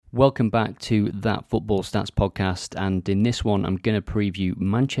Welcome back to That Football Stats podcast, and in this one I'm going to preview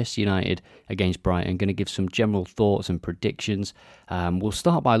Manchester United against Brighton. I'm going to give some general thoughts and predictions. We'll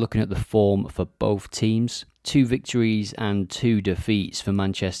start by looking at the form for both teams. 2 victories and 2 defeats for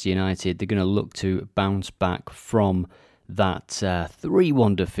Manchester United. They're going to look to bounce back from that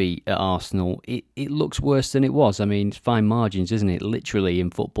 3-1 defeat at Arsenal. It looks worse than it was. I mean, it's fine margins, isn't it? Literally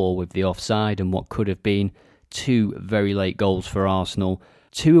in football with the offside and what could have been 2 very late goals for Arsenal.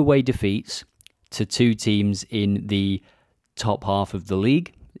 2 away defeats to 2 teams in the top half of the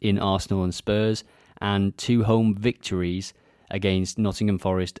league, in Arsenal and Spurs, and 2 home victories against Nottingham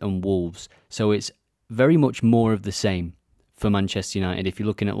Forest and Wolves. So it's very much more of the same for Manchester United. If you're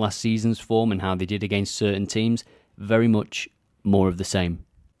looking at last season's form and how they did against certain teams, very much more of the same.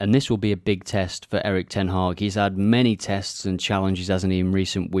 And this will be a big test for Erik Ten Hag. He's had many tests and challenges, hasn't he, in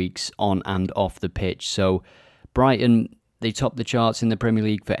recent weeks on and off the pitch. So Brighton, they top the charts in the Premier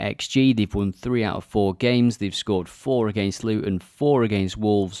League for XG. They've won 3 out of 4 games. They've scored 4 against Luton, 4 against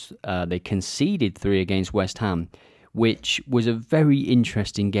Wolves. They conceded 3 against West Ham, which was a very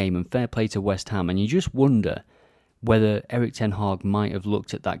interesting game, and fair play to West Ham. And you just wonder whether Erik Ten Hag might have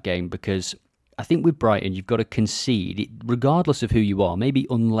looked at that game, because I think with Brighton, you've got to concede, regardless of who you are, maybe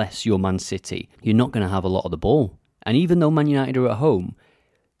unless you're Man City, you're not going to have a lot of the ball. And even though Man United are at home,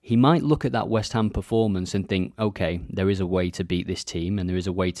 he might look at that West Ham performance and think, okay, there is a way to beat this team and there is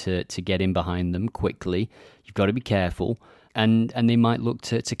a way to get in behind them quickly. You've got to be careful. And they might look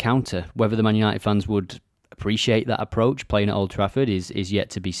to counter. Whether the Man United fans would appreciate that approach playing at Old Trafford is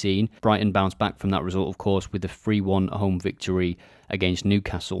yet to be seen. Brighton bounced back from that result, of course, with a 3-1 home victory against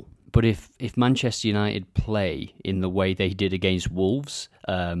Newcastle. But if Manchester United play in the way they did against Wolves,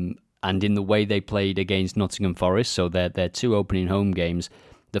 and in the way they played against Nottingham Forest, so their 2 opening home games,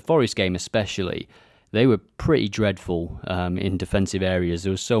 the Forest game especially, they were pretty dreadful in defensive areas.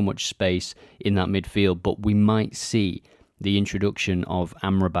 There was so much space in that midfield, but we might see the introduction of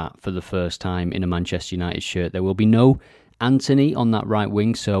Amrabat for the first time in a Manchester United shirt. There will be no Anthony on that right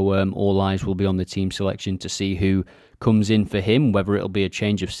wing, so all eyes will be on the team selection to see who comes in for him, whether it'll be a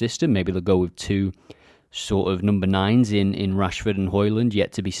change of system. Maybe they'll go with 2 sort of number 9s in Rashford and Højlund,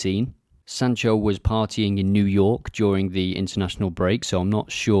 yet to be seen. Sancho was partying in New York during the international break, so I'm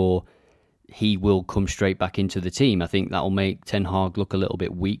not sure he will come straight back into the team. I think that'll make Ten Hag look a little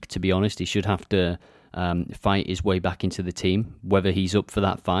bit weak, to be honest. He should have to fight his way back into the team. Whether he's up for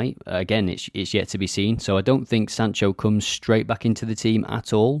that fight, again, it's yet to be seen. So I don't think Sancho comes straight back into the team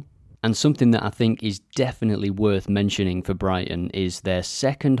at all. And something that I think is definitely worth mentioning for Brighton is their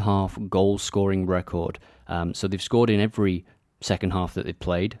second half goal scoring record. So they've scored in every second half that they've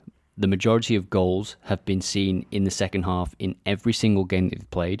played. The majority of goals have been seen in the second half in every single game that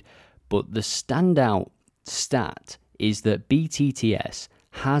they've played. But the standout stat is that BTTS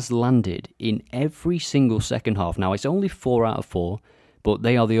has landed in every single second half. Now, it's only 4 out of 4, but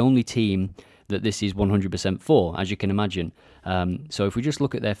they are the only team that this is 100% for, as you can imagine. So if we just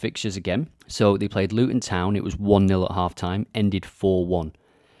look at their fixtures again. So they played Luton Town, it was 1-0 at half-time, ended 4-1.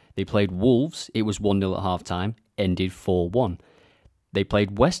 They played Wolves, it was 1-0 at half-time, ended 4-1. They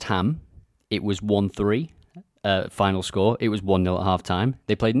played West Ham, it was 1-3, final score, it was 1-0 at half-time.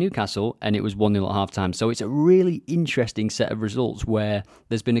 They played Newcastle, and it was 1-0 at half-time. So it's a really interesting set of results where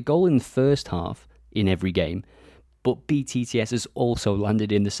there's been a goal in the first half in every game, but BTTS has also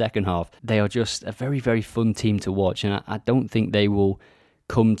landed in the second half. They are just a very, very fun team to watch, and I don't think they will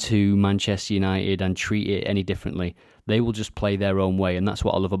come to Manchester United and treat it any differently. They will just play their own way, and that's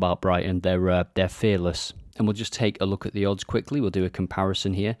what I love about Brighton. They're fearless. And we'll just take a look at the odds quickly. We'll do a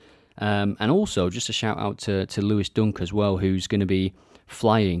comparison here. And also, just a shout out to Lewis Dunk as well, who's going to be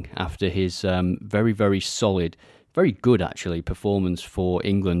flying after his very, very solid, very good actually, performance for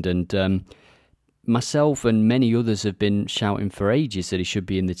England. And myself and many others have been shouting for ages that he should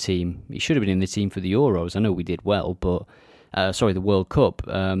be in the team. He should have been in the team for the Euros. I know we did well, but the World Cup.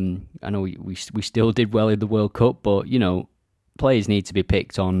 I know we still did well in the World Cup, but you know, players need to be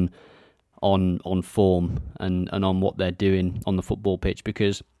picked on form and on what they're doing on the football pitch,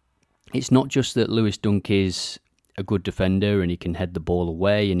 because it's not just that Lewis Dunk is a good defender and he can head the ball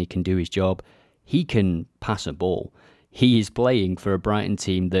away and he can do his job. He can pass a ball. He is playing for a Brighton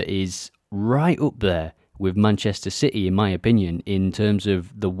team that is right up there with Manchester City, in my opinion, in terms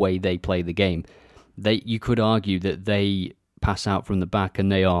of the way they play the game. You could argue that they pass out from the back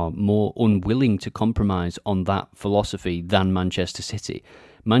and they are more unwilling to compromise on that philosophy than Manchester City.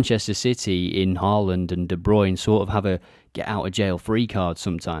 Manchester City in Haaland and De Bruyne sort of have a get-out-of-jail-free card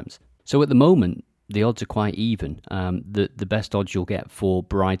sometimes. So at the moment, the odds are quite even. The best odds you'll get for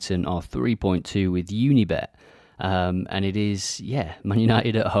Brighton are 3.2 with Unibet. And it is, Man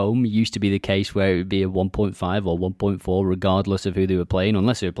United at home used to be the case where it would be a 1.5 or 1.4 regardless of who they were playing,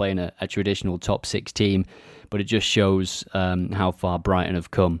 unless they were playing a traditional top 6 team. But it just shows how far Brighton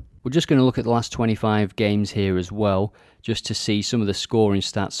have come. We're just going to look at the last 25 games here as well, just to see some of the scoring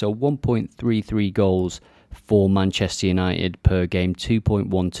stats. So 1.33 goals for Manchester United per game,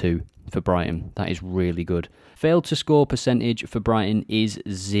 2.12 for Brighton. That is really good. Failed to score percentage for Brighton is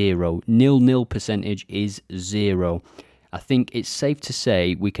 0. 0-0 percentage is 0. I think it's safe to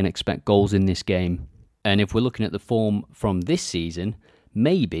say we can expect goals in this game. And if we're looking at the form from this season,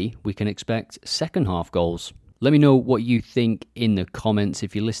 maybe we can expect second half goals. Let me know what you think in the comments.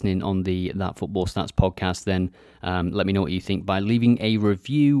 If you're listening on the That Football Stats podcast, then let me know what you think by leaving a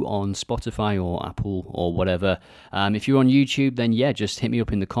review on Spotify or Apple or whatever. If you're on YouTube, then just hit me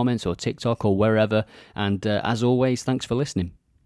up in the comments or TikTok or wherever. And as always, thanks for listening.